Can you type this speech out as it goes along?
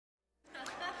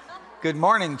Good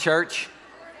morning, church.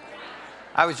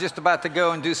 I was just about to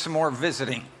go and do some more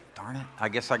visiting. Darn it, I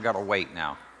guess I gotta wait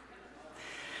now.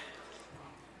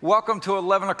 Welcome to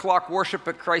 11 o'clock worship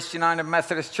at Christ United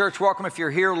Methodist Church. Welcome if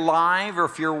you're here live or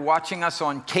if you're watching us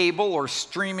on cable or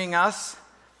streaming us.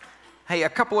 Hey, a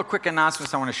couple of quick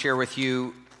announcements I want to share with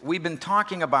you. We've been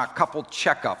talking about couple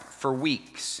checkup for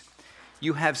weeks.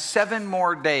 You have 7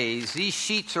 more days. These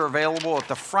sheets are available at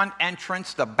the front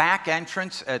entrance, the back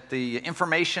entrance at the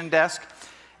information desk.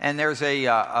 And there's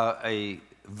a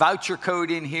voucher code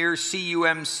in here,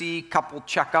 CUMC, couple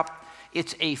checkup.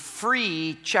 It's a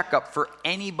free checkup for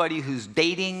anybody who's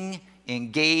dating,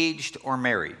 engaged, or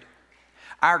married.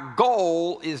 Our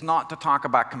goal is not to talk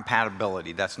about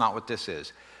compatibility. That's not what this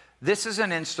is. This is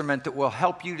an instrument that will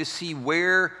help you to see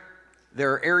where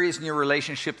there are areas in your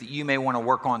relationship that you may want to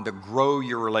work on to grow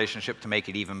your relationship to make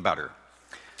it even better.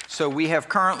 So we have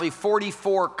currently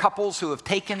 44 couples who have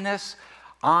taken this.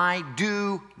 I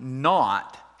do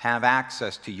not have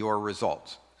access to your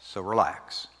results, so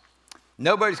relax.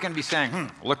 Nobody's going to be saying,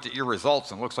 looked at your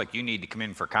results and looks like you need to come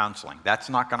in for counseling. That's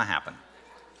not going to happen.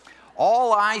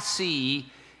 All I see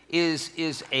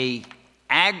is a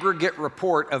aggregate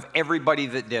report of everybody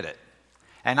that did it.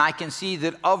 And I can see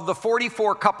that of the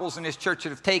 44 couples in this church that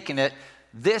have taken it,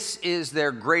 this is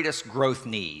their greatest growth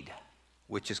need,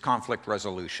 which is conflict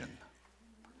resolution.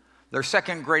 Their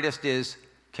second greatest is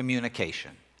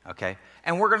communication, okay?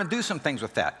 And we're going to do some things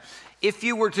with that. If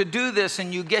you were to do this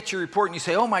and you get your report and you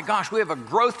say, oh my gosh, we have a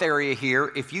growth area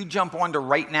here, if you jump onto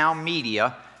Right Now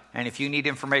Media, and if you need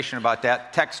information about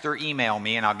that, text or email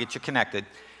me and I'll get you connected.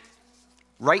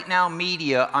 Right Now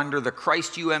Media, under the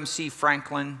Christ UMC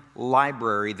Franklin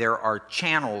Library, there are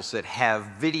channels that have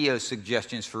video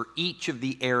suggestions for each of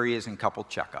the areas in couple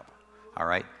checkup, all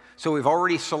right? So we've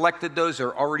already selected those.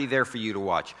 They're already there for you to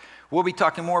watch. We'll be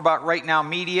talking more about Right Now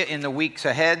Media in the weeks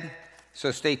ahead, so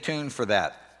stay tuned for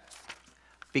that.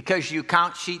 Because you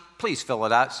count sheet, please fill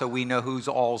it out so we know who's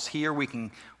all's here. We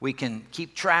can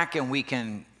keep track and we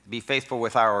can be faithful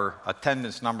with our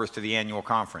attendance numbers to the annual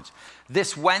conference.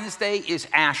 This Wednesday is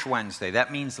Ash Wednesday.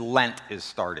 That means Lent is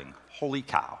starting. Holy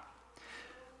cow.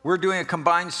 We're doing a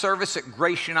combined service at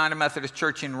Grace United Methodist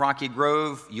Church in Rocky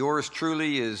Grove. Yours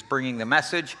truly is bringing the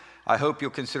message. I hope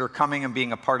you'll consider coming and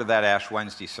being a part of that Ash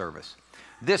Wednesday service.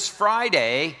 This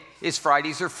Friday is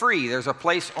Fridays Are Free. There's a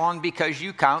place on Because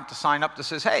You Count to sign up that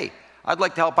says, hey, I'd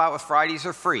like to help out with Fridays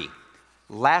Are Free.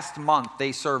 Last month,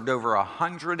 they served over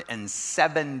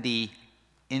 170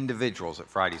 individuals at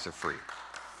Fridays Are Free.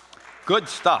 Good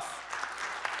stuff.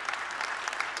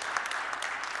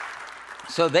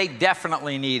 So they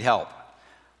definitely need help.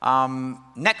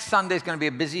 Next Sunday is going to be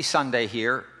a busy Sunday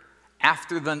here.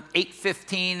 After the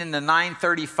 8:15 and the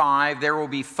 9:35, there will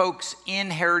be folks in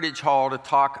Heritage Hall to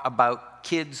talk about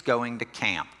kids going to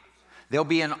camp. They'll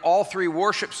be in all 3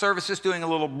 worship services doing a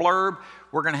little blurb.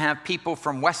 We're going to have people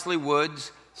from Wesley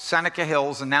Woods, Seneca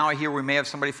Hills, and now I hear we may have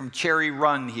somebody from Cherry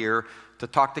Run here to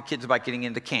talk to kids about getting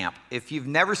into camp. If you've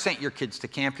never sent your kids to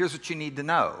camp, here's what you need to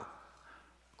know.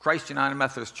 Christ United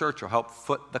Methodist Church will help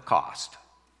foot the cost.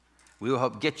 We will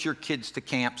help get your kids to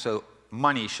camp, so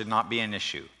money should not be an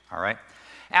issue, all right?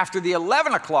 After the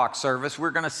 11 o'clock service,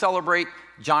 we're going to celebrate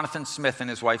Jonathan Smith and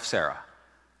his wife, Sarah.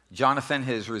 Jonathan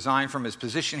has resigned from his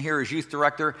position here as youth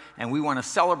director, and we want to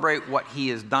celebrate what he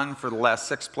has done for the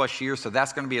last 6+ years. So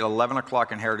that's going to be at 11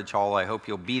 o'clock in Heritage Hall. I hope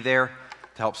you'll be there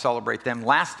to help celebrate them.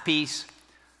 Last piece,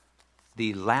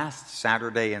 the last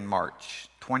Saturday in March,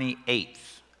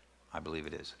 28th, I believe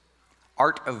it is,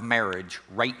 Art of Marriage,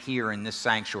 right here in this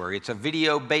sanctuary. It's a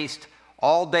video-based,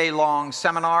 all-day-long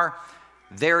seminar.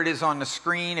 There it is on the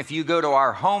screen. If you go to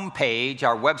our homepage,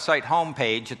 our website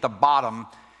homepage, at the bottom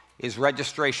is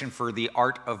registration for the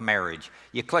Art of Marriage.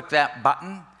 You click that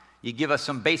button, you give us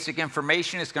some basic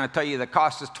information. It's going to tell you the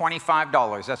cost is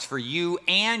 $25. That's for you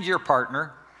and your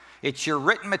partner. It's your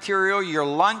written material, your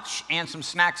lunch, and some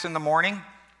snacks in the morning.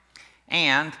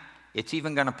 And it's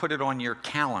even going to put it on your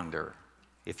calendar.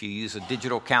 If you use a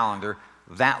digital calendar,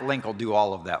 that link will do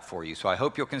all of that for you. So I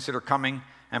hope you'll consider coming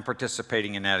and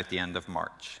participating in that at the end of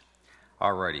March.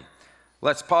 Alrighty.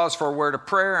 Let's pause for a word of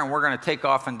prayer, and we're going to take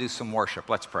off and do some worship.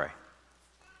 Let's pray.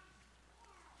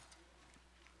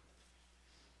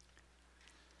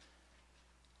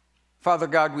 Father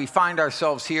God, we find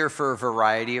ourselves here for a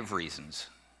variety of reasons.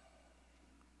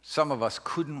 Some of us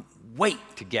couldn't wait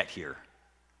to get here.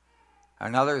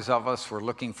 And others of us were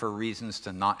looking for reasons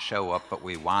to not show up, but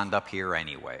we wound up here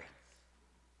anyway.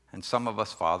 And some of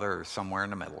us, Father, are somewhere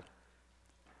in the middle.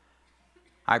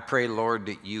 I pray, Lord,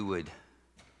 that you would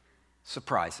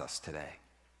surprise us today.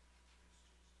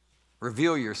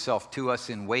 Reveal yourself to us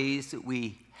in ways that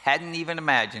we hadn't even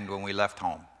imagined when we left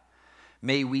home.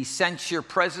 May we sense your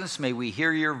presence. May we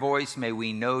hear your voice. May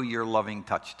we know your loving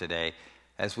touch today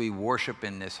as we worship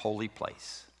in this holy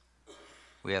place.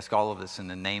 We ask all of this in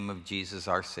the name of Jesus,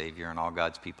 our Savior, and all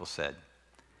God's people said,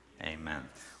 amen.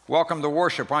 Welcome to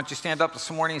worship. Why don't you stand up this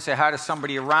morning and say hi to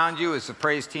somebody around you as the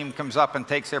praise team comes up and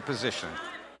takes their position.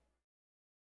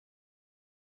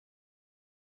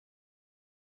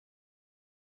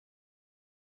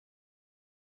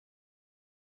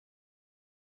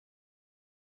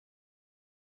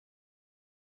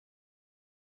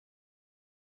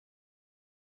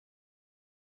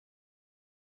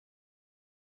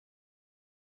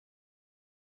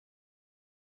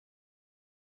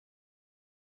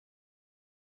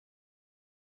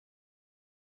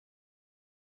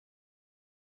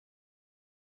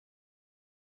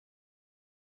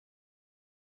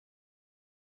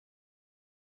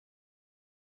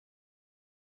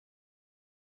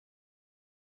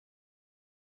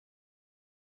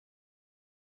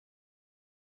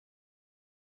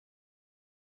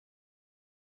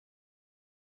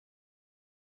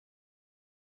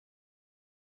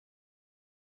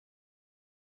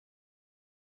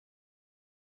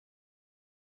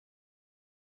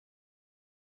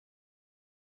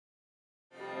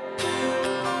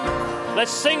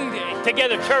 Let's sing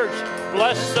together, church.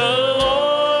 Bless the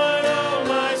Lord, oh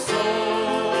my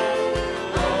soul.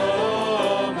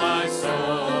 Oh, my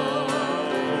soul.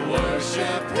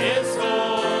 Worship his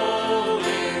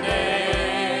holy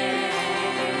name.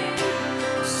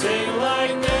 Sing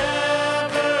like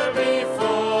never before.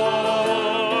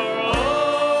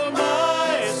 Oh,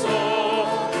 my soul.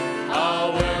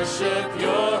 I'll worship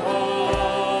your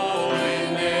holy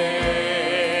name.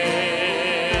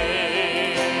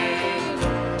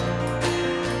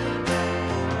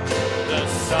 The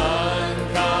sun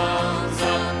comes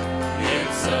up,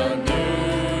 it's a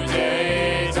new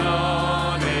day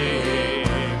dawning.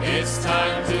 It's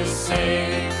time to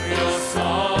sing your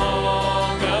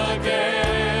song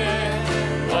again.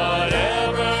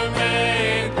 Whatever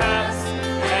may pass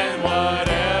and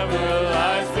whatever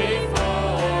lies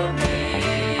before me,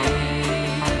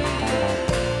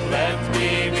 let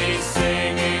me be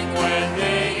singing when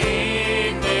the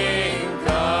evening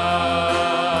comes.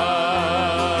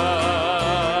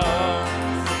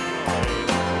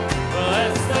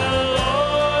 Bless the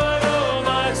Lord, oh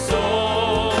my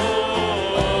soul,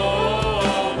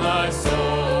 oh my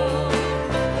soul.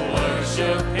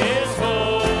 Worship his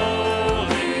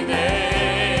holy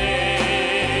name.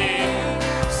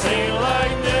 Sing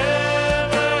like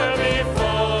never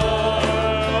before,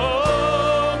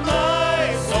 oh my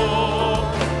soul.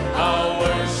 I'll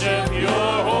worship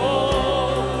your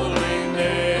holy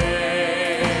name.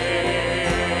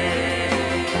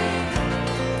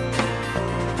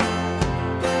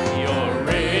 You're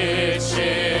rich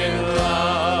in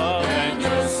love and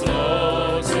you're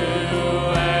slow to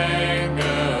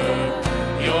anger.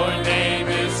 Your name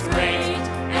is great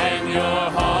and your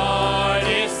heart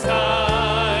is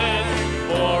kind.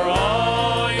 For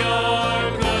all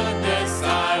your goodness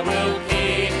I will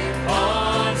keep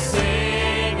on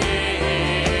singing.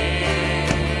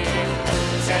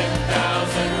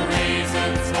 10,000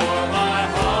 reasons for my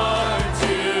heart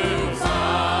to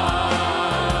find.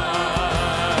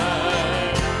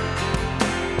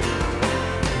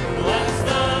 Bless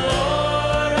the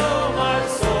Lord, oh my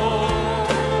soul,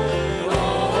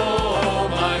 oh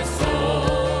my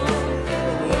soul.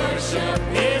 Worship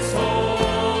his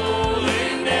holy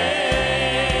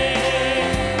name.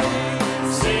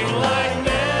 Sing like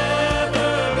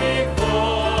never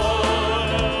before,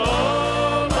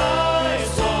 oh my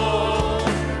soul.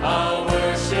 I'll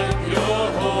worship your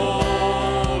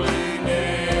holy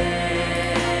name.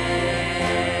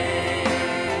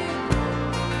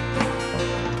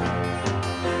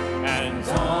 And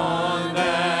on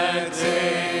that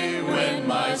day when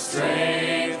my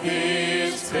strength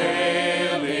is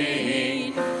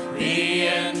failing, the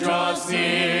end draws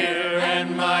near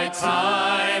and my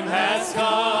time has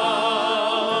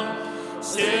come.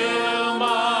 Still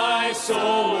my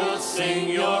soul will sing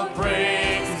your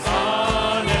praise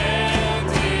unending.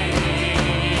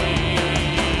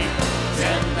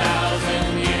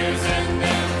 10,000 years and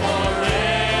then forevermore.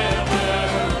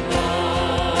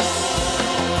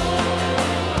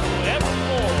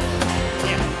 Evermore.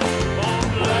 Yeah. Oh,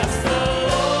 bless the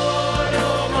Lord,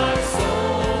 oh my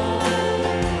soul,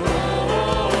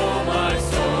 oh my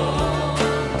soul.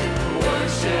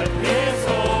 Worship his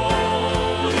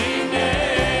holy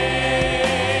name.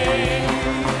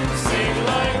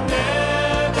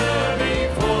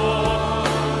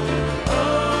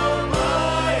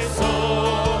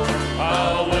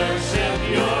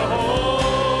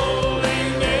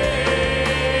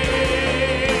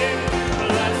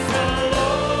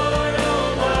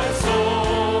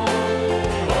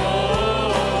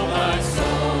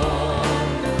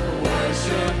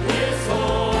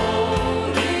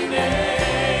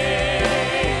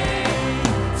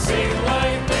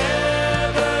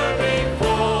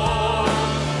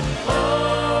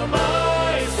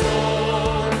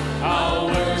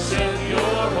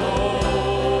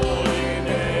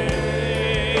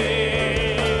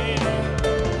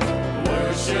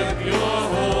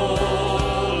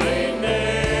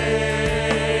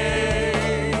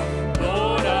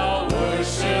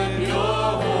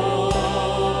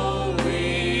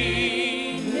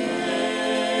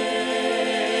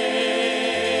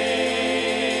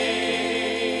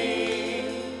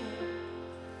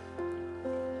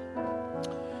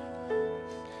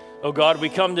 Oh God, we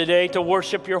come today to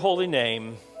worship your holy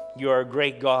name. You are a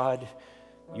great God.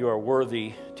 You are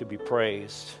worthy to be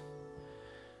praised.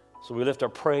 So we lift our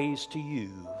praise to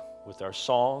you with our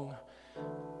song,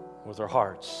 with our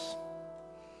hearts.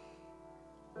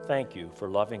 Thank you for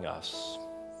loving us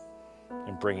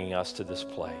and bringing us to this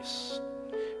place.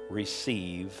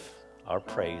 Receive our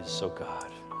praise, oh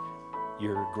God.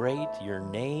 You're great. Your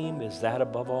name is that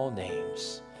above all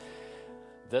names.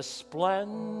 The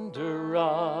splendor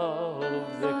of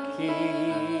the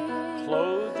King,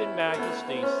 clothed in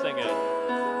majesty, sing it.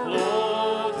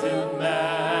 Clothed in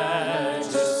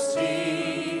majesty,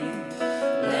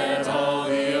 let all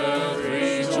the earth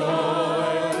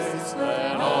rejoice,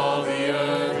 let all the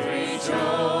earth rejoice.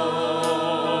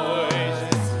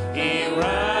 He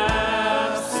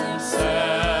wraps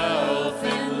himself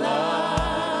in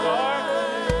love,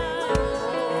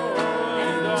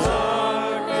 and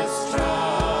darkness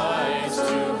tries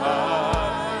to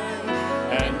hide,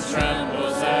 and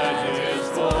trembles at his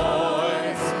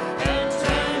voice, and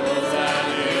trembles at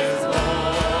his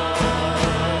voice.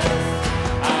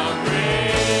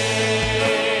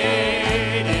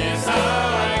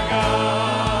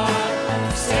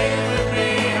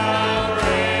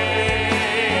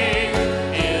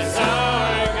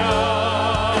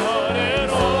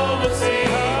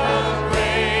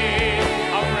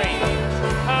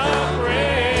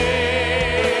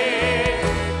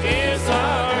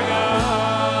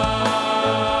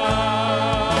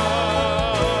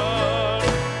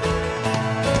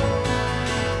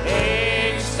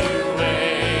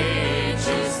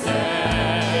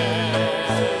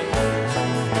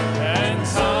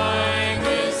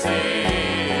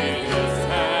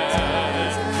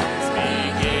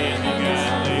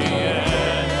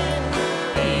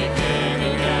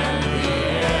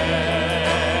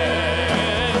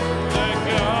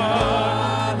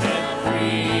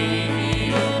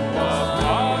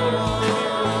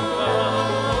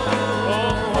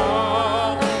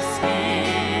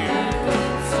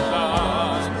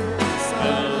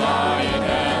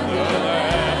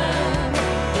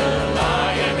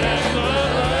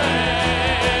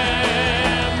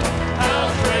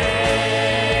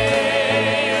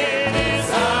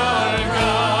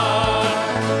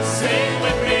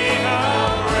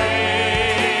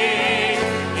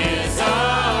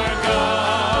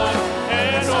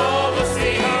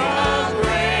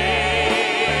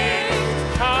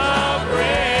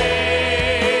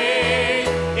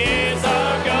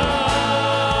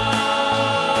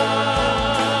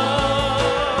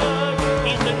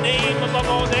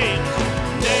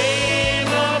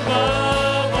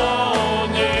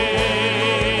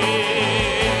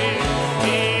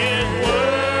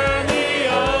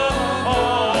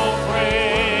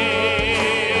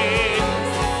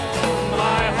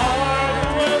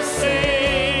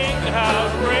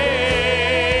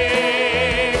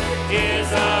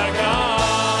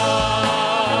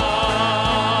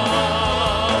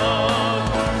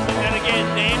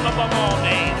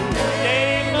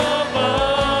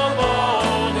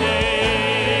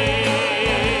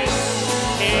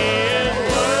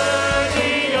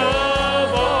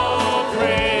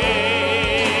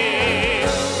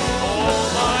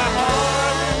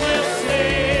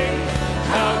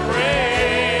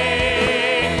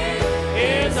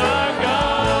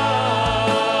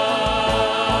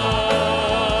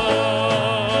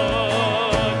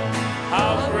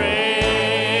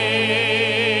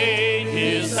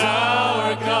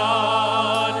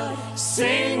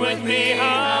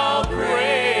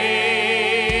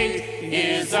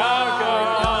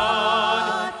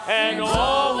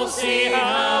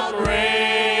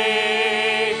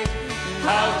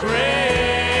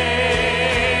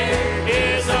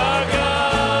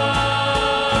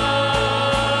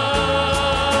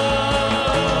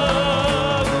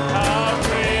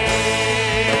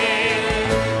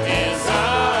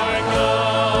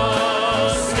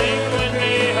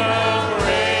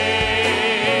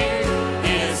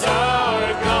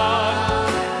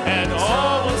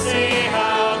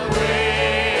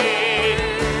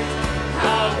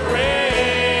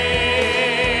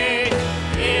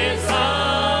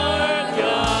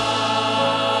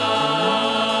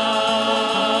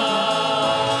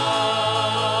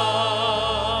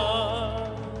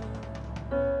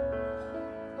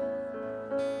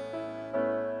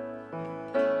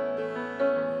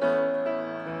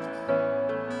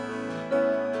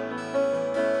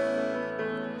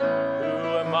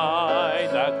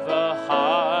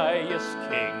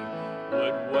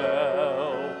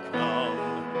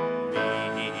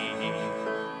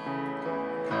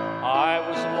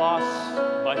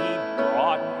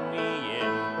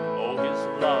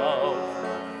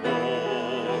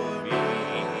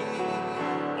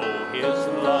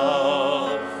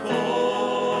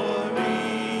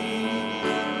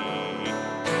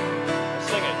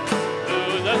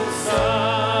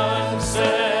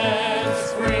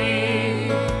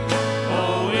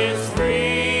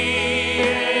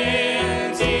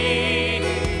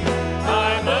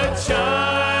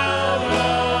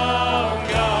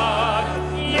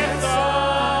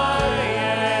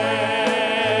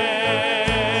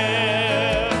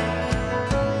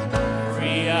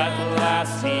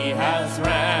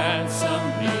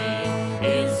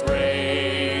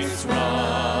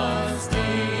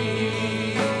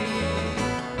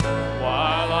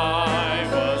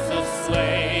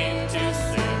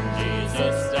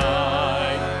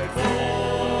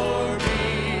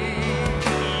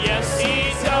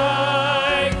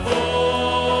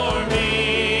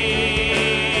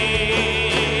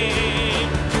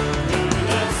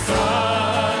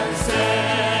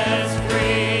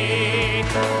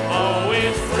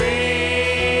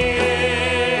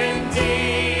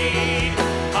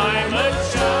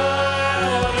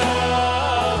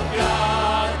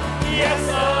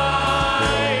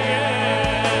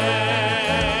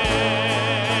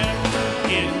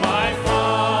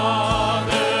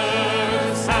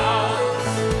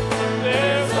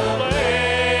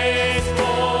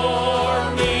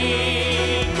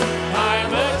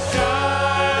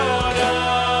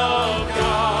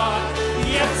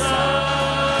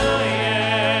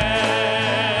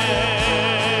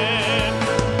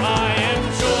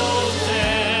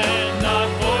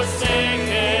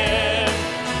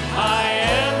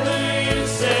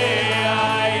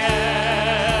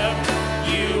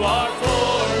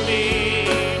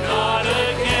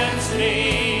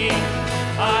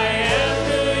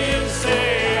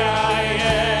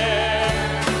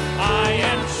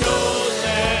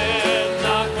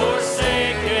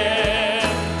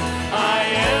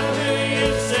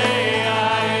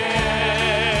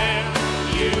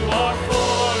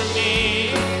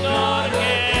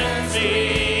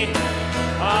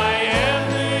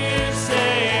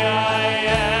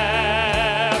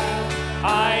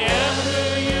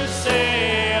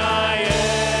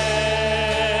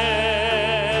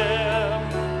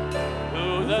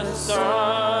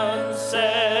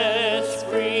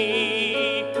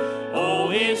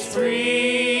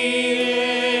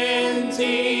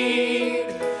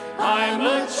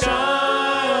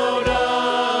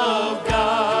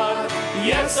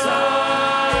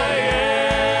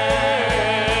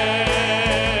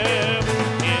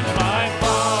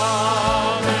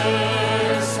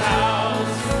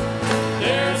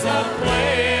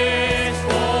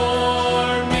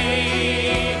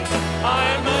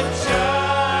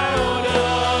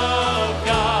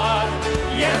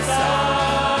 Yes,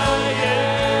 I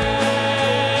am.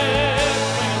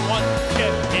 And one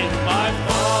kept in my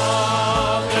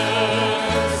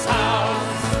Father's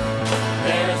house.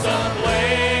 There's a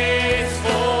place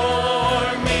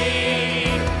for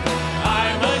me.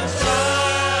 I'm a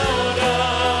child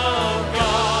of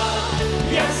God.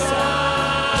 Yes, I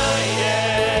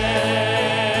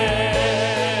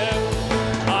am.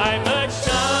 I'm a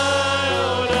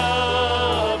child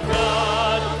of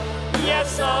God.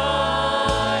 Yes, I am.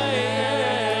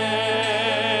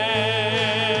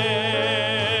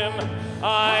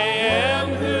 I am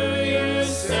who you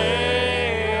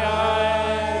say I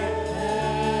am.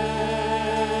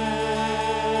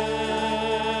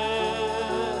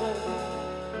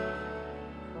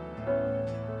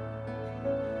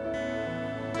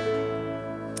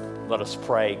 Let us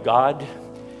pray. God,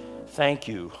 thank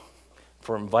you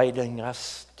for inviting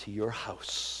us to your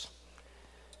house.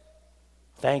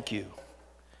 Thank you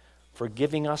for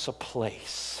giving us a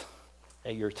place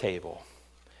at your table.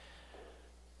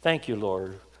 Thank you,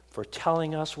 Lord, for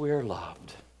telling us we are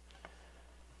loved.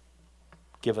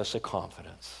 Give us a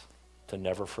confidence to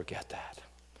never forget that.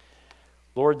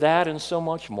 Lord, that and so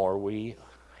much more we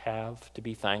have to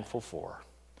be thankful for.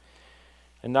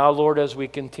 And now, Lord, as we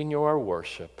continue our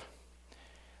worship,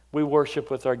 we worship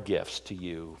with our gifts to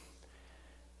you.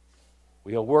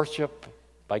 We worship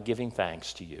by giving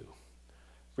thanks to you.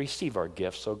 Receive our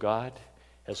gifts, O God,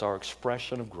 as our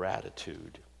expression of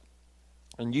gratitude,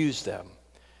 and use them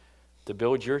to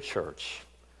build your church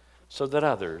so that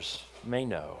others may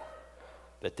know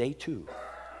that they too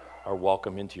are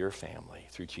welcome into your family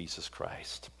through Jesus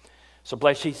Christ. So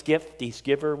bless these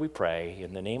giver, we pray,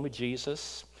 in the name of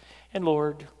Jesus. And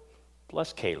Lord,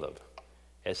 bless Caleb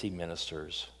as he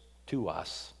ministers to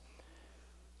us.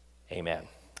 Amen.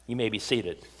 You may be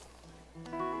seated.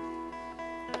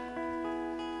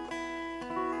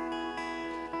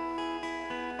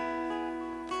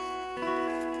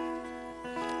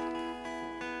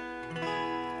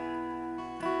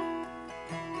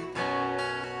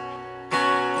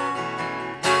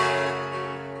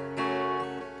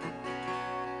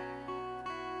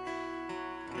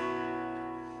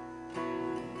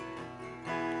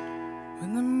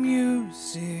 When the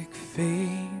music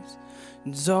fades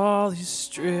and all is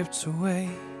stripped away,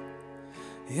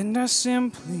 and I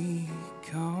simply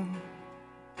come,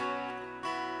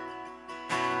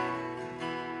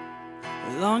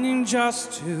 longing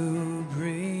just to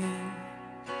bring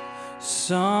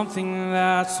something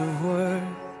that's a word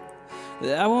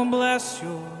that will bless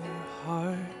your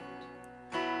heart.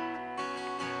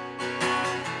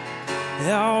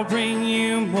 I'll bring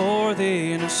you more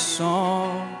than a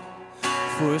song,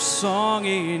 for a song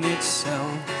in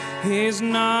itself is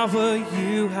not what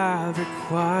you have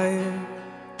required.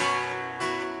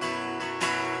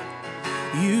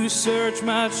 You search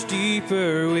much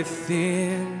deeper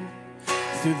within,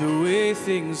 through the way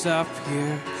things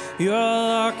appear. You're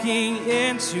looking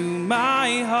into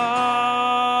my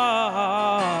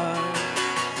heart.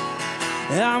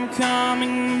 I'm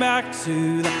coming back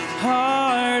to the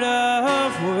heart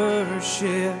of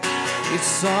worship.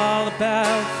 It's all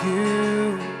about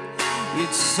you.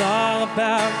 It's all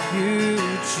about you,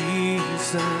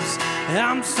 Jesus.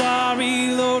 I'm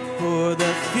sorry, Lord, for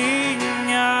the thing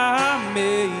I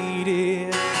made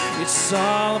it. It's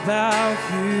all about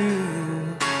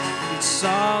you. It's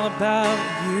all about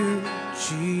you,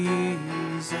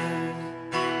 Jesus.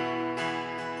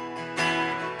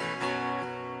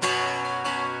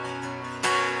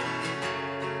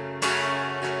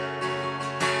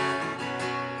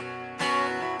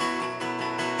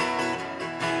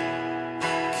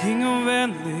 King of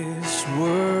endless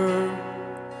world,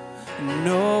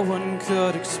 no one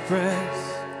could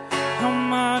express how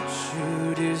much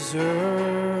you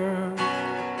deserve.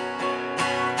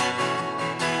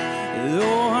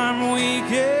 Though I'm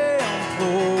weak and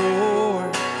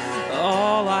poor,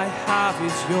 all I have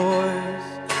is yours,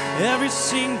 every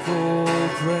single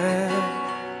breath.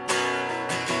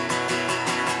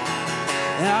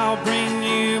 I'll bring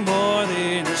you more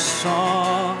than a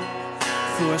song,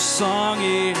 for a song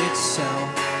in itself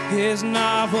is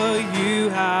not what you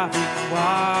have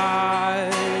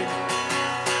required.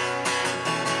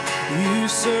 You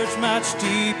search much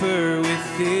deeper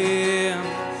within,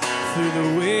 through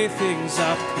the way things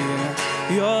appear.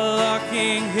 You're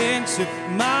looking into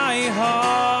my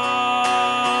heart.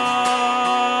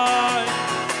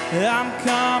 I'm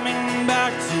coming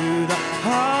back to the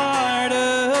heart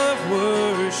of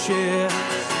worship.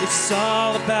 It's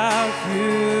all about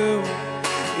you.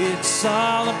 It's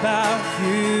all about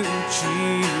you,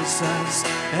 Jesus.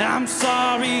 I'm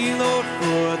sorry, Lord,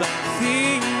 for the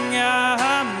thing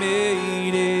I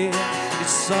made it.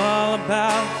 It's all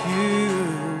about you.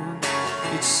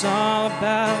 It's all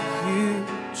about you,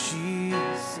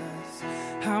 Jesus.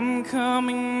 I'm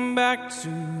coming back to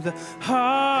the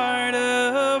heart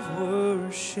of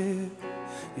worship.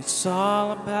 It's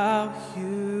all about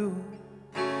you.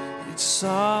 It's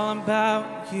all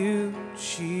about you,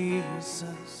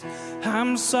 Jesus.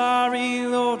 I'm sorry,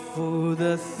 Lord, for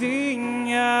the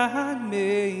thing I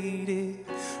made it.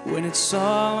 When it's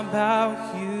all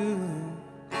about you,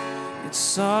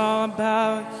 it's all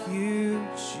about you,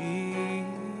 Jesus.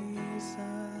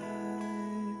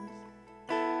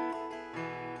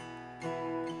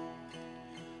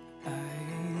 I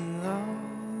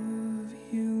love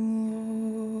you,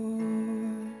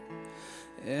 Lord,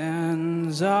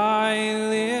 and I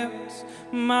lift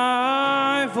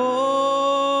my voice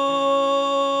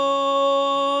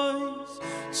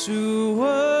to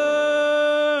worship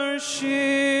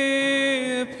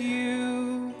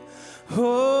you,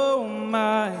 oh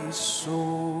my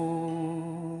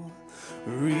soul.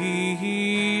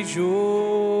 Rejoice,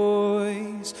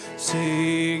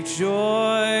 take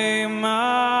joy,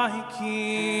 my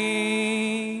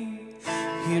King,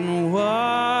 in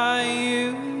what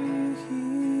you hear.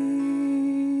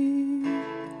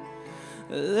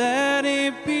 Let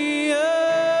it be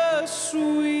a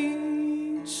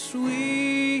sweet,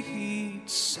 sweet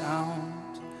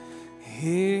sound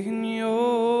in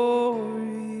your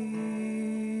ear.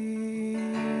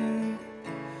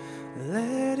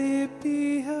 Let it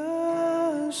be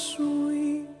a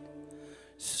sweet,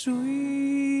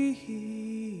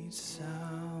 sweet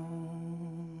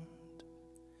sound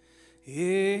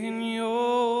in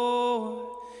your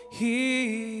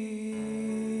ear.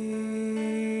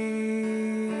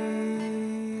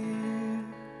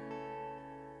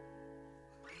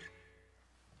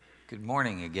 Good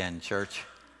morning again, church.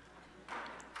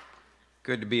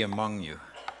 Good to be among you.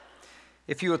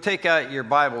 If you will take out your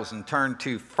Bibles and turn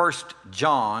to 1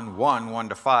 John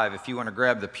 1:1-5. If you want to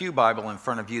grab the Pew Bible in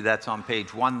front of you, that's on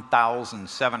page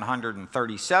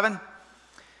 1737.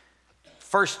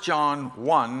 1 John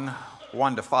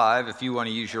 1:1-5. If you want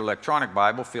to use your electronic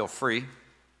Bible, feel free.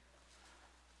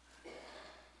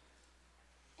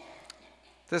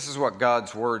 This is what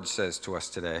God's Word says to us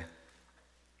today.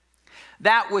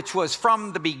 That which was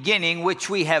from the beginning, which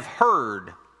we have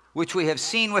heard, which we have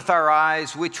seen with our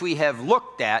eyes, which we have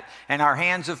looked at, and our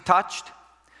hands have touched,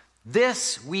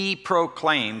 this we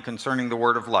proclaim concerning the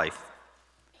word of life.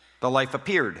 The life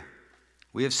appeared.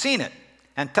 We have seen it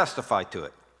and testified to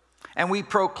it. And we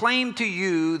proclaim to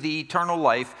you the eternal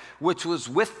life, which was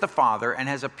with the Father and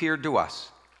has appeared to us.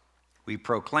 We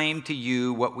proclaim to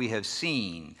you what we have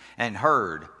seen and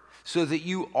heard, so that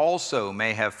you also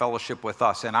may have fellowship with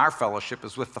us. And our fellowship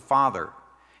is with the Father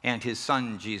and his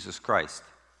Son, Jesus Christ.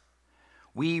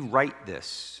 We write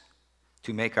this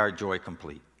to make our joy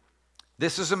complete.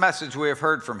 This is a message we have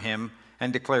heard from him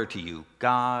and declare to you.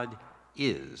 God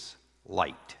is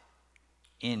light.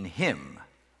 In him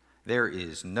there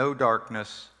is no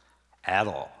darkness at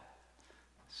all.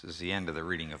 This is the end of the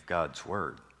reading of God's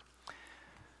word.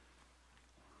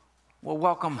 Well,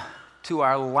 welcome to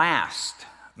our last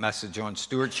message on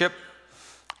stewardship.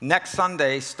 Next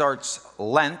Sunday starts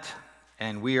Lent,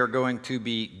 and we are going to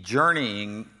be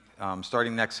journeying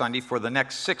starting next Sunday for the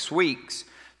next 6 weeks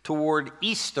toward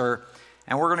Easter,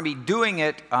 and we're going to be doing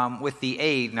it with the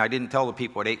aid, and I didn't tell the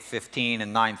people at 8:15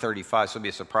 and 9:35, so it'll be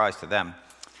a surprise to them.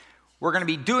 We're going to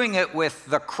be doing it with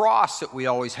the cross that we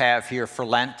always have here for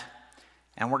Lent,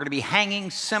 and we're going to be hanging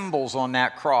symbols on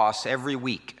that cross every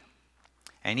week.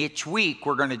 And each week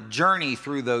we're going to journey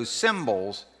through those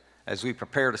symbols as we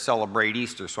prepare to celebrate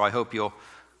Easter, so I hope you'll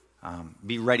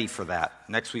be ready for that.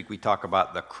 Next week we talk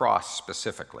about the cross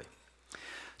specifically.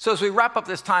 So as we wrap up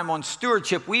this time on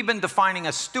stewardship, we've been defining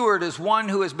a steward as one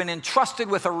who has been entrusted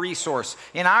with a resource.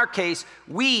 In our case,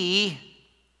 we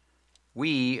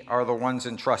are the ones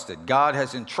entrusted. God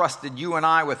has entrusted you and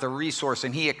I with a resource,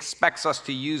 and he expects us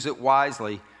to use it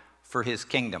wisely for his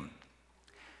kingdom.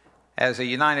 As a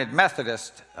United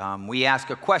Methodist, we ask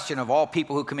a question of all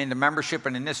people who come into membership,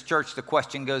 and in this church the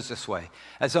question goes this way.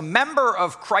 As a member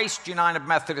of Christ United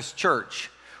Methodist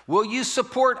Church, will you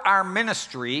support our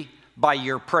ministry by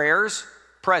your prayers,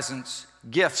 presence,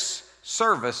 gifts,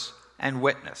 service, and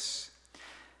witness?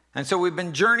 And so we've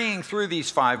been journeying through these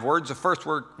 5 words. The first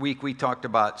week we talked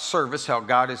about service, how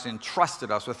God has entrusted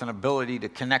us with an ability to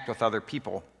connect with other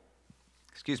people.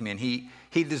 And he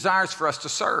desires for us to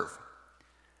serve.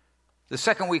 The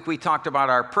second week we talked about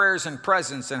our prayers and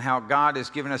presence and how God has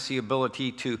given us the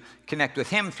ability to connect with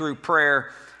him through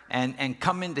prayer and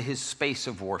come into his space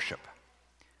of worship,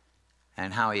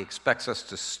 and how he expects us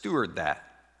to steward that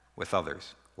with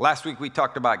others. Last week we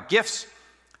talked about gifts.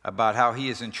 about how he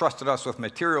has entrusted us with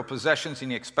material possessions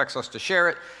and he expects us to share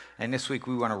it. And this week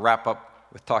we want to wrap up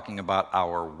with talking about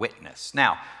our witness.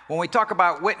 Now, when we talk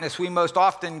about witness, we most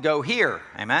often go here,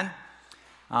 amen?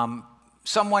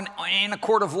 Someone in a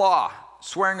court of law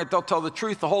swearing that they'll tell the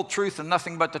truth, the whole truth, and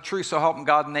nothing but the truth, so help them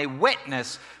God, and they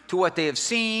witness to what they have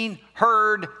seen,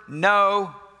 heard,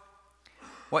 know.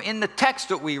 Well, in the text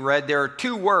that we read, there are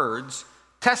two words,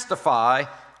 testify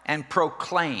and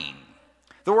proclaim.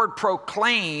 The word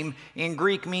proclaim in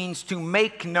Greek means to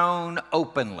make known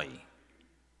openly,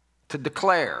 to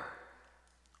declare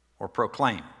or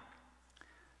proclaim.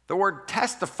 The word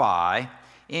testify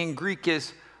in Greek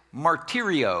is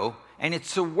martyrio, and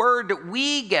it's a word that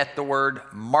we get the word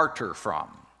martyr from.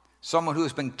 Someone who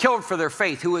has been killed for their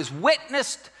faith, who has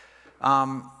witnessed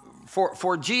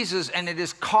for Jesus, and it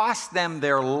has cost them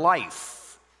their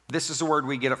life. This is the word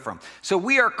we get it from. So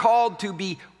we are called to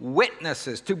be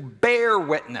witnesses, to bear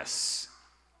witness,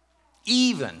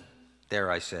 even,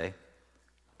 dare I say,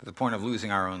 to the point of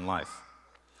losing our own life.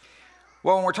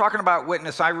 Well, when we're talking about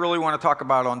witness, I really want to talk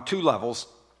about on two levels.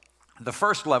 The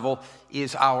first level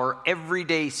is our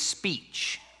everyday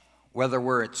speech, whether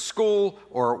we're at school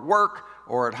or at work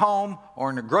or at home or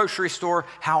in a grocery store,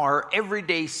 how our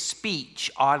everyday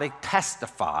speech ought to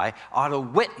testify, ought to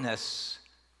witness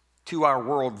to our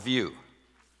worldview.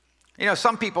 You know,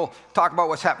 some people talk about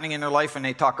what's happening in their life and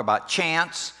they talk about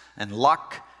chance and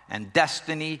luck and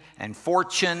destiny and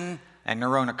fortune and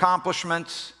their own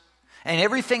accomplishments. And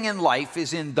everything in life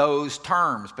is in those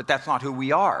terms, but that's not who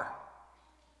we are.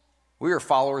 We are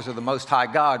followers of the Most High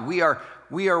God. We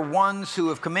are ones who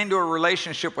have come into a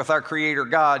relationship with our Creator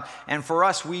God, and for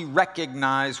us, we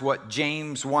recognize what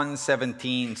James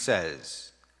 1:17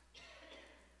 says.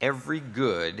 Every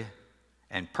good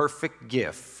and perfect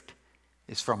gift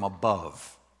is from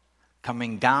above,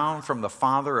 coming down from the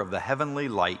Father of the heavenly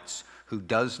lights, who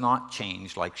does not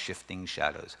change like shifting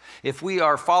shadows. If we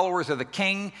are followers of the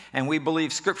King and we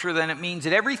believe Scripture, then it means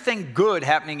that everything good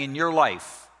happening in your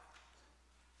life,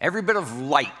 every bit of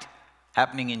light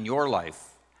happening in your life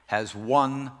has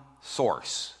one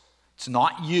source. It's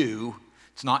not you,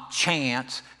 it's not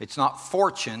chance, it's not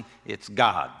fortune, it's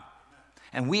God.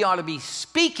 And we ought to be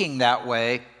speaking that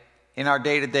way in our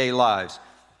day-to-day lives.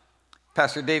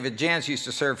 Pastor David Jans used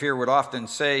to serve here, would often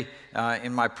say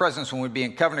in my presence when we'd be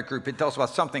in covenant group, he'd tell us about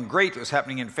something great that was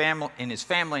happening in his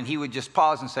family, and he would just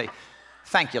pause and say,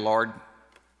 "Thank you, Lord,"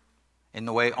 in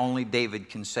the way only David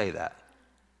can say that.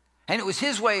 And it was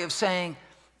his way of saying,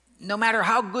 no matter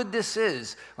how good this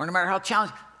is, or no matter how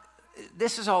challenging,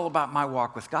 this is all about my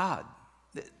walk with God.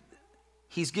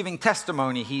 He's giving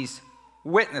testimony, he's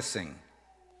witnessing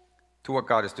to what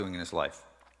God is doing in his life.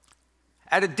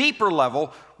 At a deeper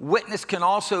level, witness can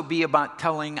also be about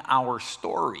telling our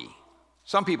story.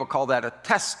 Some people call that a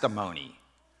testimony.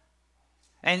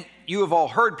 And you have all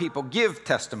heard people give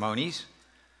testimonies.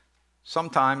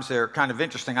 Sometimes they're kind of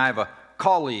interesting. I have a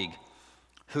colleague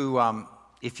who,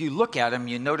 if you look at him,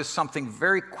 you notice something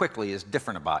very quickly is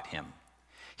different about him.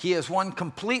 He has one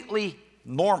completely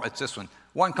normal, it's this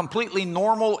one completely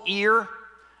normal ear,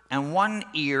 and one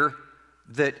ear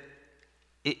that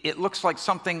it looks like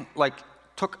something like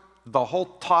took the whole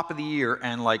top of the ear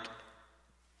and like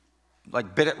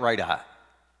bit it right out.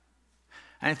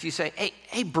 And if you say,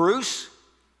 hey Bruce,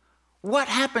 what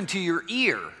happened to your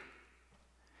ear?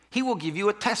 He will give you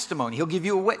a testimony. He'll give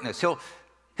you a witness. He'll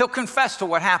confess to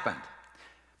what happened.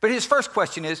 But his first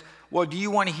question is, well, do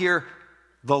you want to hear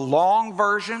the long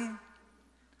version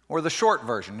or the short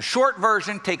version? The short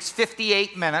version takes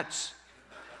 58 minutes.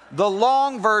 The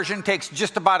long version takes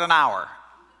just about an hour.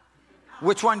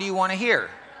 Which one do you want to hear?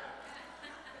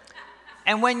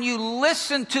 And when you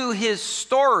listen to his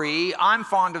story, I'm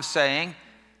fond of saying,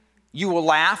 you will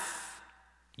laugh,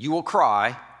 you will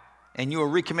cry, and you will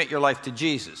recommit your life to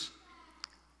Jesus.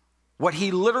 What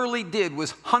he literally did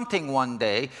was hunting one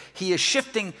day. He is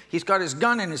shifting. He's got his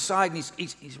gun in his side, and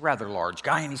he's a rather large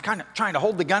guy, and he's kind of trying to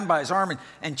hold the gun by his arm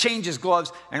and change his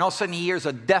gloves, and all of a sudden he hears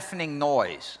a deafening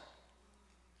noise,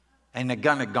 and the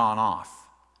gun had gone off.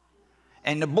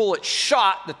 And the bullet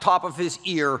shot the top of his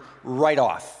ear right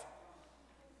off.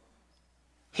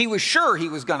 He was sure he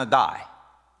was going to die.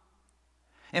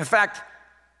 In fact,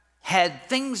 had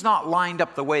things not lined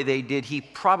up the way they did, he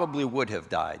probably would have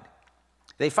died.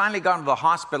 They finally got him to the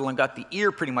hospital and got the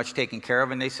ear pretty much taken care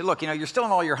of. And they said, look, you're still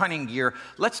in all your hunting gear.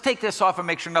 Let's take this off and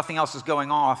make sure nothing else is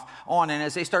going on. And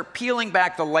as they start peeling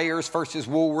back the layers, first his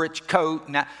wool-rich coat,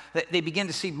 and they begin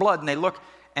to see blood. And they look,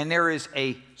 and there is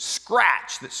a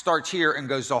scratch that starts here and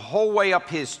goes the whole way up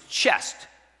his chest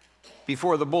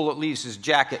before the bullet leaves his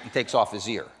jacket and takes off his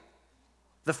ear.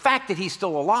 The fact that he's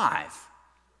still alive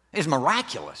is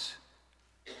miraculous.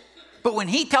 But when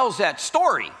he tells that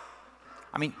story,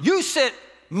 I mean, you sit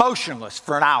motionless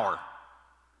for an hour.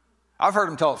 I've heard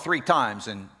him tell it 3 times,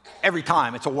 and every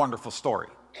time it's a wonderful story.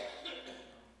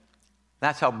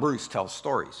 That's how Bruce tells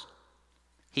stories.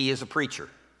 He is a preacher.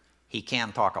 He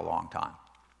can talk a long time.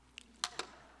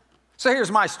 So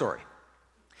here's my story.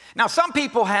 Now, some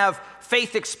people have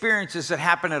faith experiences that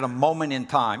happen at a moment in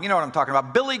time. You know what I'm talking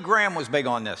about. Billy Graham was big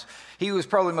on this. He was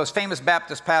probably the most famous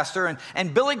Baptist pastor,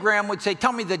 and Billy Graham would say,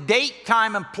 tell me the date,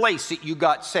 time, and place that you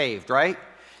got saved, right?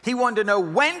 He wanted to know,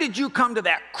 when did you come to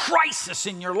that crisis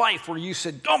in your life where you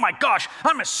said, oh my gosh,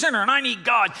 I'm a sinner and I need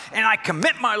God, and I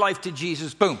commit my life to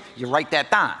Jesus. Boom, you write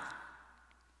that down.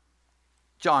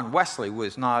 John Wesley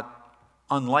was not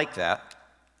unlike that.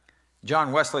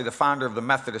 John Wesley, the founder of the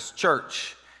Methodist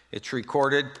Church, it's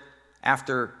recorded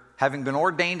after having been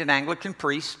ordained an Anglican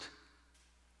priest,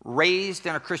 raised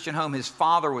in a Christian home. His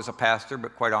father was a pastor,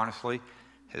 but quite honestly,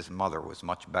 his mother was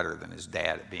much better than his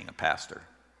dad at being a pastor.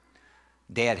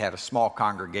 Dad had a small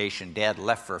congregation. Dad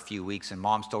left for a few weeks, and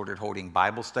Mom started holding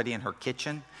Bible study in her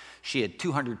kitchen. She had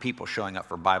 200 people showing up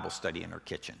for Bible study in her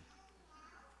kitchen.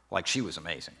 Like, she was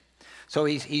amazing. So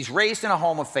he's raised in a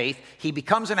home of faith. He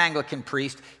becomes an Anglican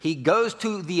priest. He goes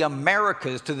to the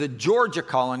Americas, to the Georgia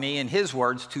colony, in his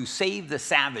words, to save the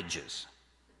savages.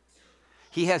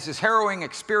 He has this harrowing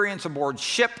experience aboard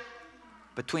ship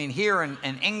between here and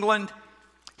England.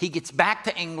 He gets back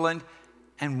to England,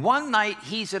 and one night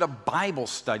he's at a Bible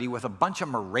study with a bunch of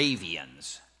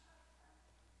Moravians.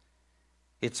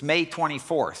 It's May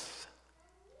 24th,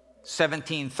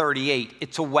 1738.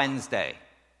 It's a Wednesday.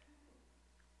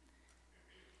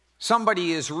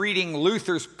 Somebody is reading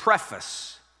Luther's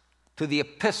preface to the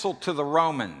Epistle to the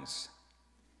Romans.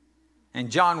 And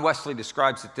John Wesley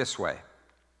describes it this way.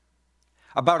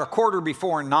 About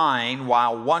 9:15,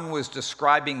 while one was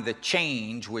describing the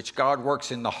change which God works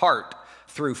in the heart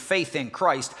through faith in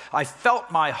Christ, I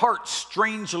felt my heart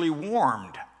strangely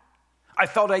warmed. I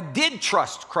felt I did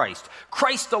trust Christ,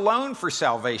 Christ alone for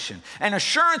salvation. An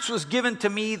assurance was given to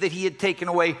me that he had taken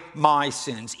away my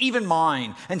sins, even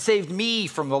mine, and saved me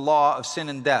from the law of sin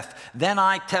and death. Then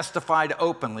I testified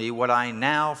openly what I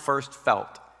now first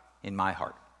felt in my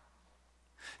heart.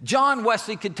 John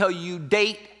Wesley could tell you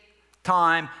date,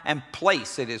 time, and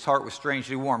place that his heart was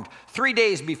strangely warmed. 3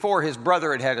 days before, his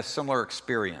brother had had a similar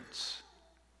experience.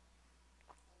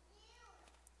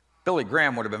 Billy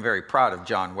Graham would have been very proud of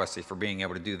John Wesley for being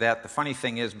able to do that. The funny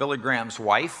thing is, Billy Graham's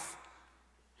wife,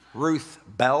 Ruth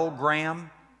Bell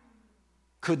Graham,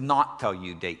 could not tell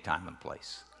you date, time, and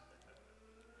place.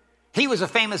 He was a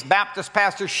famous Baptist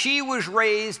pastor. She was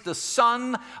raised the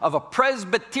son of a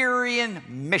Presbyterian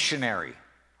missionary,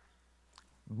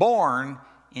 born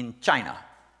in China.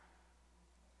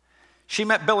 She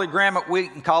met Billy Graham at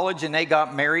Wheaton College and they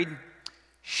got married.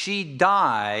 She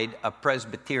died a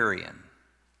Presbyterian.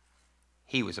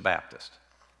 He was a Baptist.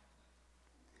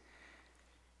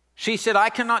 She said, I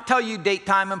cannot tell you date,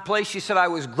 time, and place. She said, I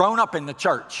was grown up in the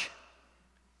church.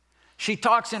 She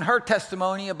talks in her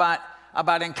testimony about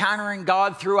encountering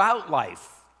God throughout life.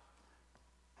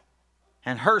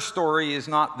 And her story is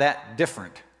not that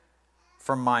different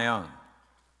from my own.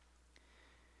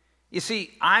 You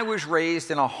see, I was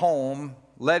raised in a home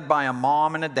led by a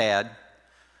mom and a dad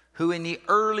who in the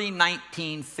early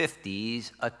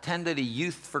 1950s attended a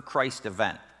Youth for Christ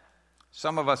event.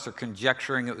 Some of us are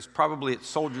conjecturing it was probably at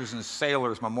Soldiers and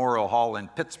Sailors Memorial Hall in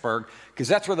Pittsburgh, because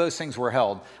that's where those things were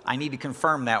held. I need to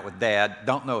confirm that with Dad.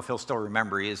 Don't know if he'll still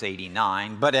remember. He is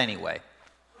 89. But anyway,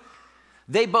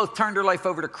 they both turned their life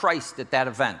over to Christ at that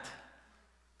event.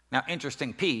 Now,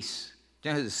 interesting piece. Do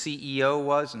you know who the CEO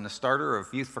was and the starter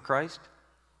of Youth for Christ?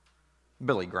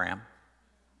 Billy Graham.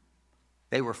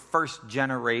 They were first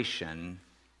generation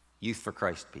Youth for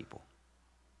Christ people.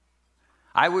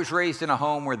 I was raised in a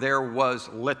home where there was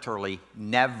literally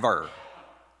never,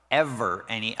 ever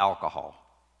any alcohol,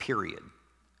 period.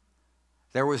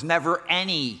 There was never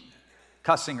any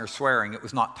cussing or swearing. It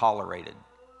was not tolerated.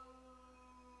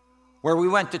 Where we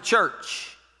went to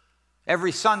church,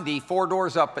 every Sunday, 4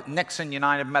 doors up at Nixon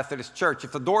United Methodist Church.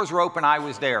 If the doors were open, I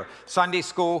was there. Sunday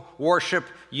school, worship,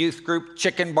 youth group,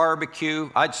 chicken barbecue.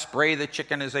 I'd spray the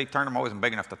chicken as they turn them. I wasn't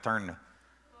big enough to turn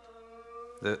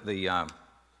the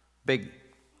big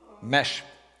mesh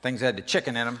things that had the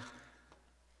chicken in them.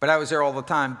 But I was there all the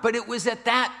time. But it was at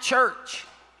that church,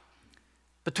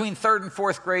 between 3rd and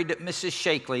 4th grade, that Mrs.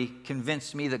 Shakely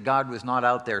convinced me that God was not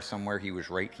out there somewhere. He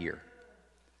was right here.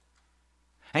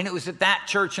 And it was at that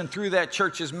church and through that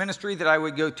church's ministry that I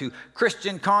would go to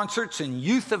Christian concerts and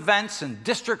youth events and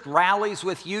district rallies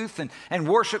with youth and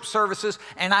worship services.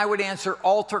 And I would answer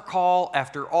altar call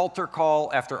after altar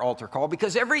call after altar call.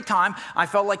 Because every time I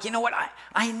felt like, you know what,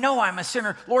 I know I'm a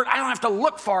sinner. Lord, I don't have to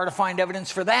look far to find evidence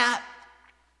for that.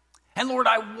 And Lord,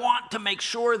 I want to make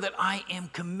sure that I am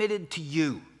committed to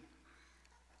you.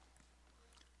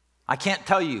 I can't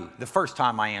tell you the first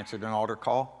time I answered an altar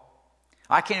call.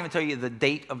 I can't even tell you the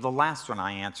date of the last one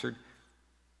I answered,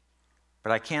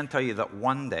 but I can tell you that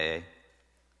one day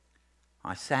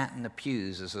I sat in the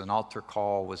pews as an altar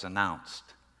call was announced,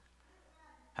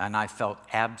 and I felt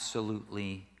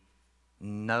absolutely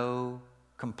no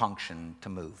compunction to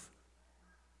move.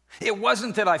 It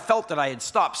wasn't that I felt that I had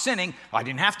stopped sinning. I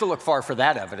didn't have to look far for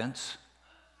that evidence.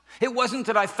 It wasn't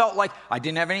that I felt like I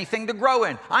didn't have anything to grow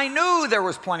in. I knew there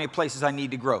was plenty of places I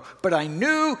need to grow. But I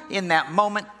knew in that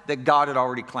moment that God had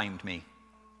already claimed me,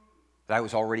 that I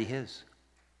was already his.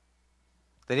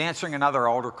 That answering another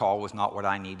altar call was not what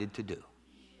I needed to do.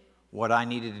 What I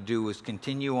needed to do was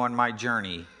continue on my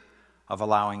journey of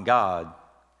allowing God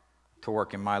to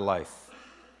work in my life.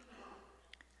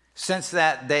 Since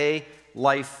that day,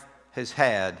 life has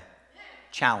had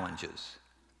challenges.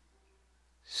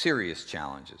 Serious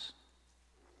challenges.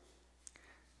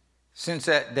 Since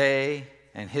that day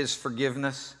and his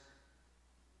forgiveness,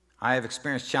 I have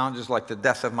experienced challenges like the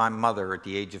death of my mother at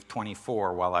the age of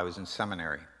 24 while I was in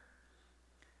seminary.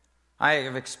 I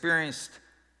have experienced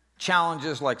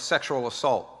challenges like sexual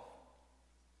assault,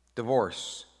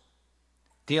 divorce,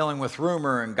 dealing with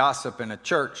rumor and gossip in a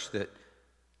church that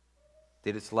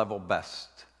did its level best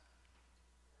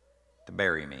to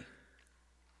bury me.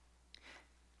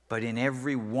 But in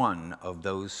every one of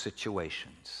those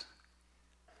situations,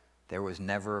 there was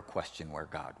never a question where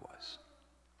God was.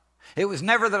 It was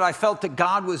never that I felt that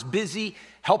God was busy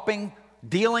helping,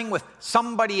 dealing with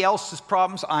somebody else's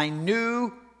problems. I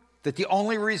knew that the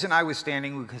only reason I was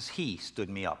standing was because he stood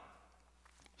me up.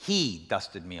 He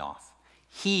dusted me off.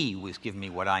 He was giving me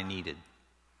what I needed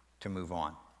to move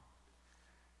on.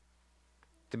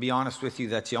 To be honest with you,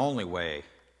 that's the only way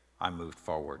I moved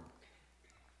forward,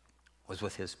 was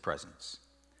with his presence.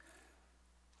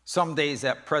 Some days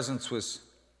that presence was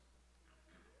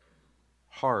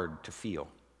hard to feel.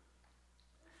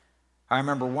 I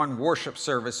remember one worship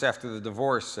service after the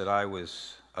divorce that I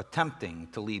was attempting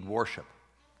to lead worship.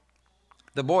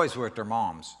 The boys were at their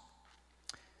mom's.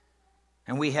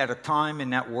 And we had a time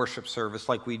in that worship service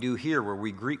like we do here where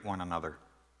we greet one another.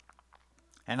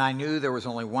 And I knew there was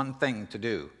only one thing to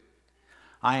do.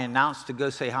 I announced to go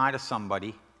say hi to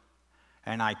somebody,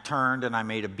 and I turned and I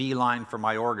made a beeline for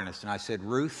my organist, and I said,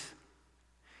 Ruth,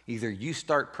 either you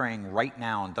start praying right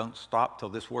now and don't stop till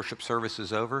this worship service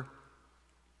is over,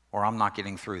 or I'm not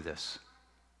getting through this,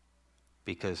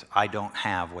 because I don't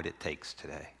have what it takes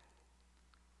today.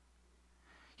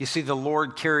 You see, the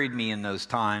Lord carried me in those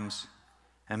times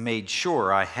and made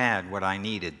sure I had what I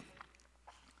needed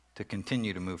to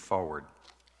continue to move forward.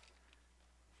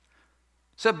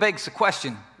 So it begs the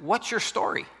question, what's your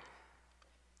story?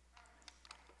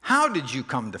 How did you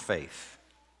come to faith?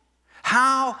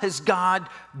 How has God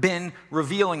been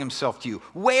revealing himself to you?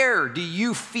 Where do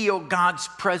you feel God's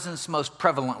presence most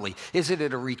prevalently? Is it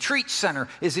at a retreat center?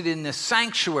 Is it in this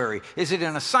sanctuary? Is it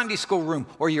in a Sunday school room,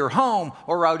 or your home,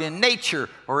 or out in nature,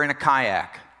 or in a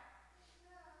kayak?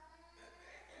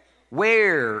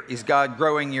 Where is God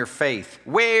growing your faith?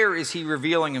 Where is he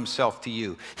revealing himself to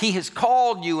you? He has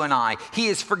called you and I. He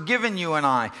has forgiven you and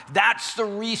I. That's the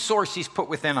resource he's put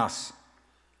within us.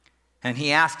 And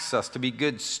he asks us to be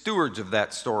good stewards of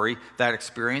that story, that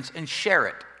experience, and share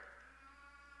it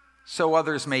so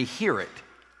others may hear it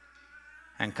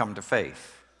and come to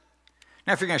faith.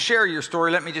 Now, if you're going to share your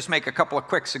story, let me just make a couple of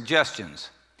quick suggestions.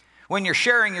 When you're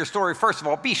sharing your story, first of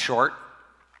all, be short.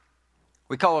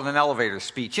 We call it an elevator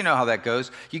speech. You know how that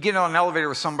goes. You get on an elevator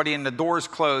with somebody and the doors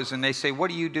close and they say, what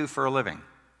do you do for a living?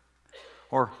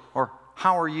 Or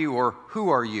how are you? Or who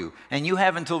are you? And you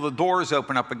have until the doors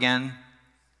open up again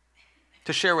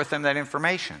to share with them that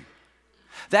information.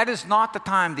 That is not the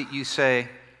time that you say,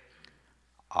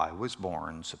 I was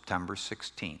born September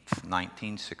 16th,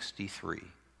 1963,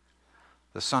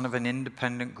 the son of an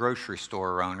independent grocery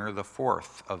store owner, the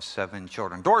fourth of 7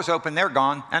 children. Doors open, they're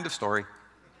gone, end of story.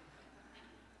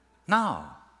 No.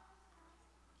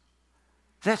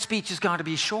 That speech has got to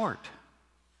be short.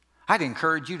 I'd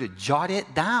encourage you to jot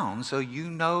it down so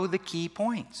you know the key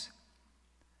points.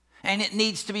 And it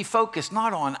needs to be focused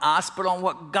not on us, but on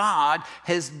what God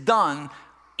has done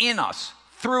in us,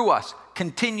 through us,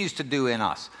 continues to do in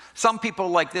us. Some people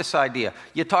like this idea.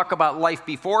 You talk about life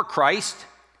before Christ,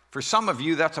 For some of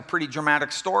you, that's a pretty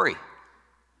dramatic story.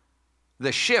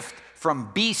 The shift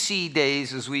from BC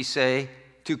days, as we say,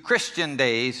 to Christian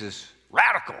days is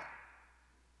radical.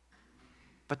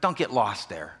 But don't get lost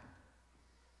there.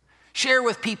 Share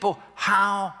with people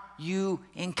how you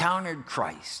encountered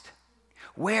Christ.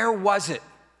 Where was it?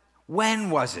 When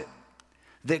was it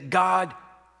that God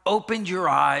opened your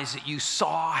eyes, that you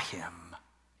saw him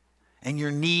and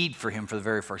your need for him for the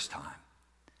very first time?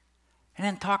 And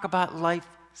then talk about life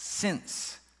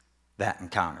since that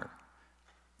encounter.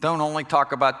 Don't only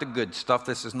talk about the good stuff.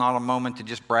 This is not a moment to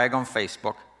just brag on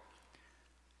Facebook.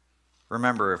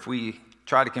 Remember, if we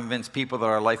try to convince people that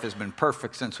our life has been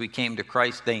perfect since we came to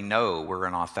Christ, they know we're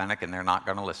inauthentic and they're not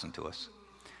going to listen to us.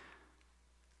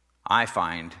 I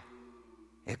find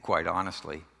it, quite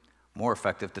honestly, more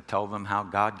effective to tell them how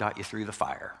God got you through the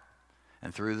fire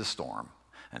and through the storm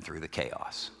and through the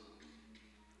chaos.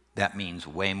 That means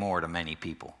way more to many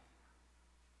people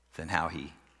than how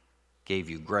he gave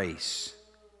you grace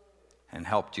and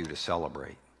helped you to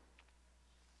celebrate.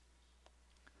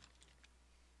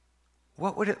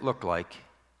 What would it look like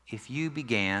if you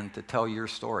began to tell your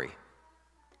story?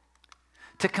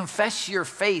 To confess your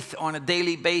faith on a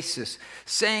daily basis,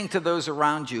 saying to those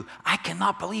around you, I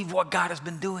cannot believe what God has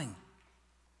been doing.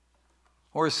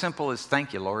 Or as simple as,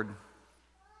 thank you, Lord,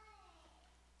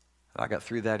 that I got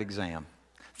through that exam.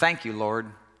 Thank you, Lord,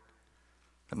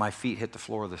 that my feet hit the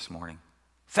floor this morning.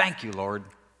 Thank you, Lord,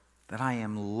 that I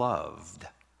am loved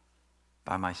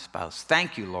by my spouse.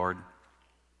 Thank you, Lord,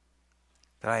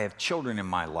 that I have children in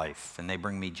my life and they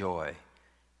bring me joy,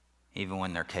 even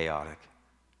when they're chaotic.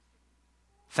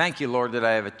 Thank you, Lord, that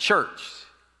I have a church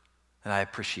that I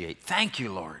appreciate. Thank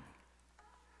you, Lord,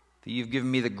 that you've given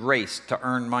me the grace to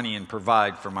earn money and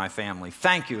provide for my family.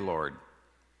 Thank you, Lord,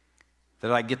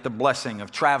 that I get the blessing of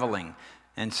traveling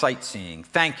and sightseeing.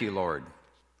 Thank you, Lord,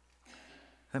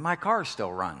 that my car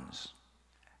still runs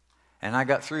and I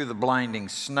got through the blinding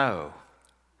snow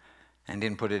and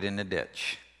didn't put it in the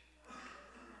ditch.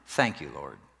 Thank you,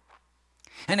 Lord.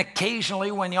 And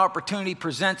occasionally when the opportunity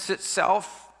presents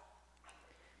itself,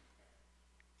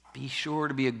 be sure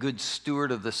to be a good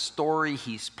steward of the story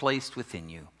he's placed within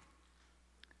you.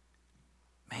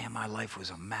 Man, my life was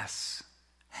a mess,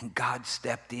 and God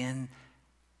stepped in,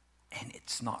 and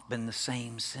it's not been the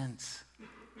same since.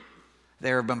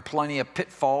 There have been plenty of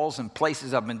pitfalls and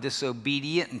places I've been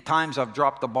disobedient and times I've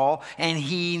dropped the ball, and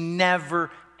he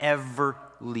never, ever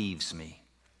leaves me.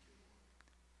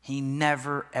 He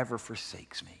never, ever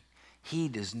forsakes me. He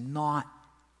does not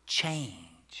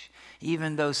change.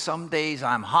 Even though some days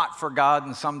I'm hot for God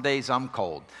and some days I'm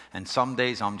cold and some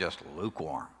days I'm just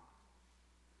lukewarm.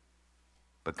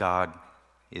 But God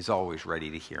is always ready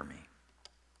to hear me.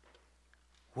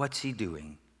 What's he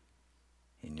doing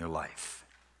in your life?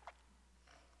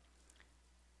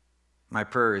 My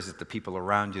prayer is that the people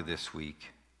around you this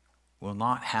week will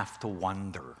not have to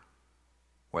wonder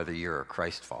whether you're a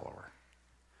Christ follower,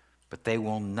 but they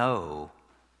will know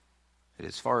that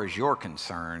as far as you're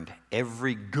concerned,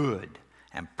 every good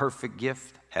and perfect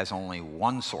gift has only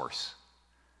one source,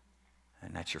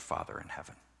 and that's your Father in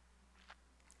heaven.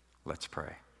 Let's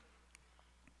pray.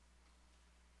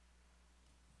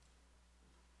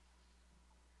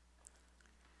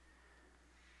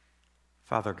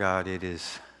 Father God, it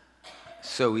is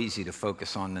so easy to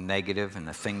focus on the negative and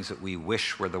the things that we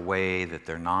wish were the way that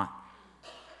they're not.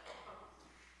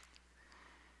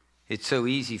 It's so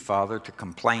easy, Father, to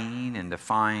complain and to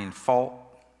find fault,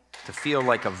 to feel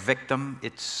like a victim.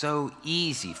 It's so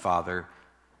easy, Father,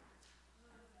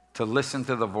 to listen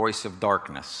to the voice of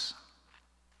darkness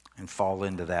and fall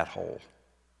into that hole.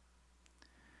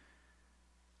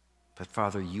 But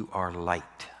Father, you are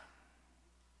light.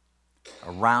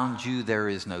 Around you there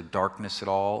is no darkness at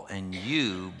all, and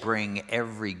you bring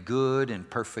every good and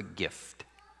perfect gift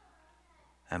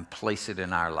and place it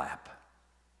in our lap.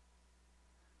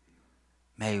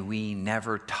 May we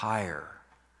never tire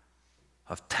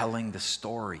of telling the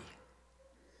story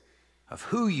of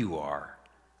who you are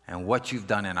and what you've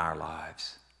done in our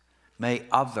lives. May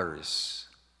others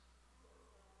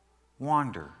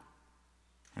wander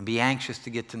and be anxious to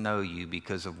get to know you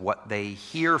because of what they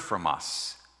hear from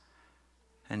us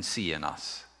and see in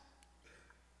us.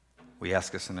 We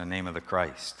ask this in the name of the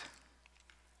Christ.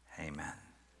 Amen.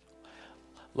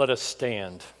 Let us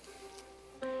stand.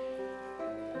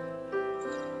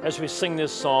 As we sing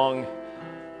this song,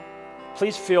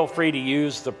 please feel free to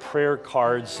use the prayer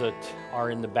cards that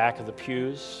are in the back of the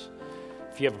pews.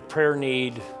 If you have a prayer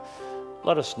need,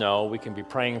 let us know. We can be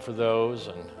praying for those,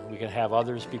 and we can have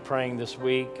others be praying this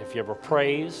week. If you have a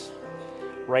praise,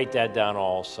 write that down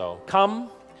also.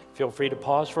 Come Feel free to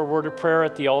pause for a word of prayer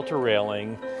at the altar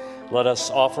railing. Let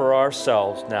us offer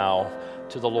ourselves now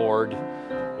to the Lord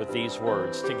with these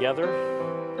words together.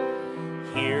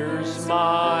 Here's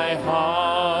my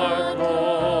heart,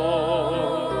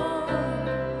 Lord.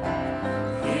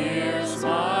 Here's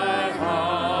my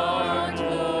heart,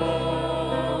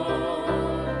 Lord.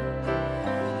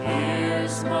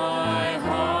 Here's my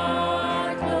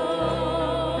heart,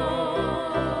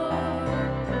 Lord.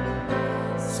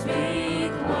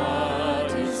 Speak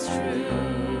what is true.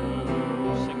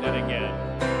 Sing that again.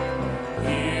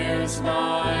 Here's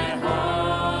my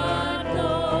heart,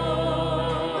 Lord.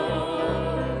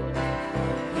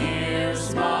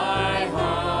 Here's my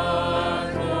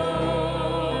heart, Lord.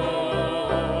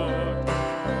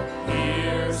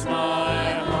 Here's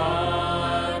my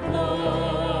heart,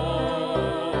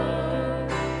 Lord.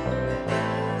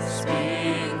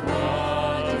 Speak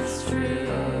what is true.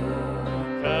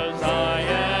 'Cause I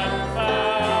am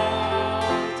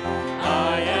found,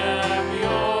 I am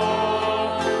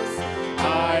yours,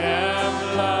 I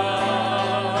am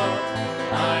loved,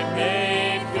 I'm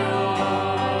made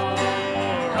pure,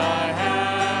 I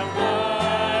have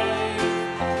life,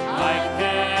 I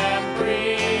can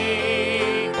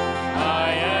breathe,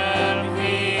 I am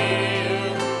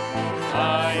healed,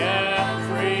 I am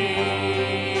free.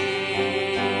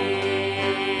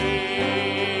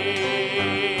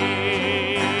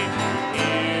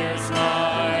 Here's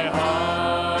my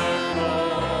heart,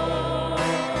 Lord.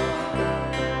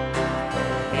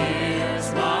 Here's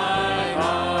my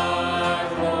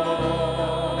heart,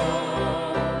 Lord.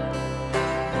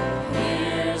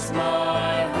 Here's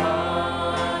my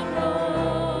heart,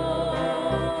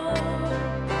 Lord.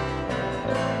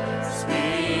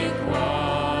 Speak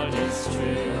what is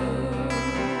true.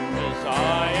 'Cause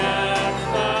I am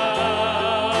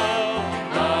found,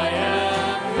 I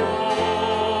am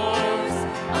yours,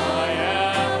 I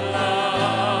am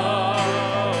loved,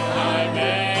 I'm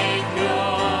made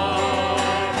pure,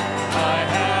 I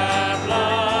have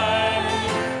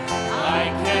life, I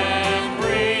can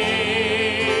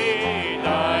breathe, I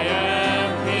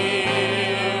am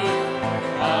healed,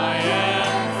 I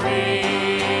am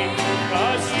free.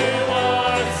 'Cause you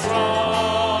are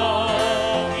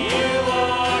strong, you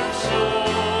are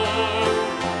sure,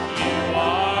 you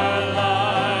are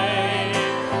light,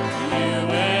 you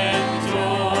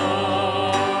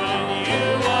endure, and you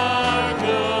are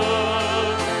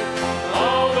good,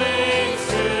 always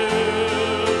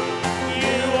true.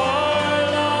 You are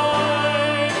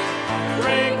light,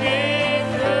 breaking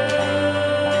through.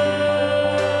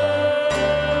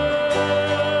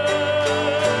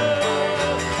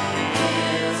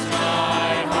 Here's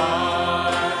my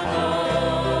heart,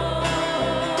 Lord.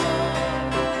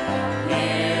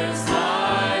 Here's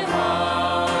my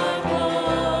heart,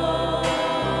 Lord.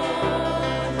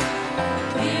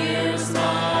 Here's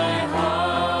my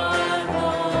heart,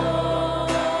 Lord.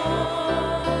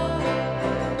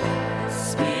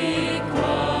 Speak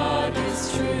what is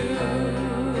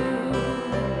true.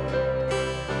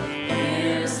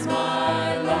 Here's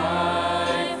my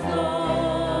life,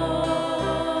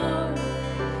 Lord.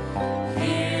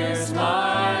 Here's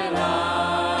my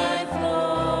life,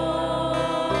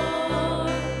 Lord.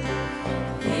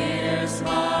 Here's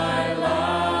my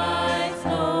life,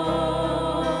 Lord.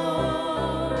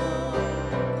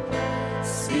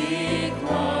 Speak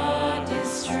what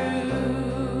is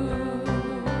true.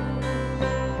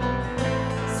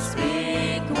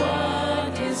 Speak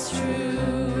what is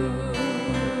true.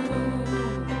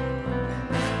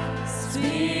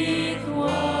 Speak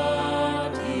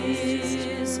what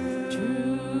is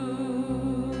true.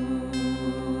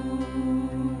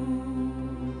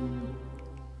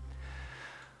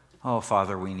 Oh,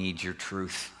 Father, we need your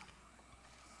truth.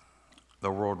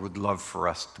 The world would love for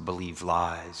us to believe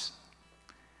lies.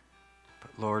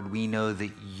 But Lord, we know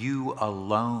that you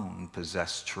alone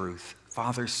possess truth.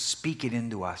 Father, speak it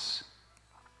into us.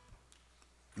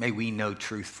 May we know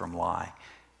truth from lie.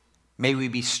 May we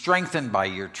be strengthened by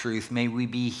your truth. May we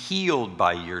be healed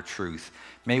by your truth.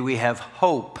 May we have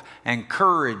hope and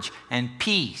courage and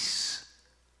peace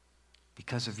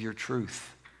because of your truth.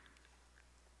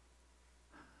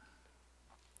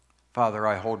 Father,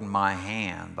 I hold in my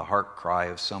hand the heart cry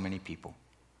of so many people.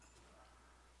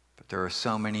 But there are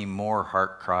so many more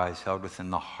heart cries held within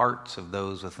the hearts of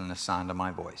those within the sound of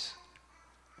my voice.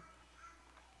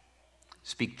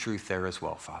 Speak truth there as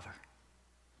well, Father,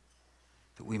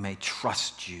 that we may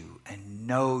trust you and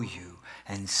know you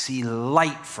and see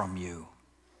light from you.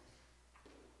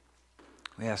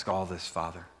 We ask all this,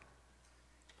 Father,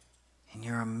 in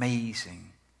your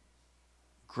amazing,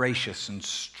 gracious, and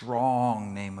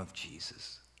strong name of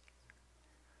Jesus.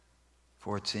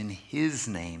 For it's in his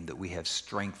name that we have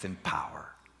strength and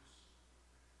power.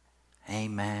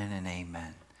 Amen and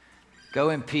amen.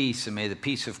 Go in peace, and may the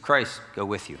peace of Christ go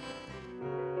with you.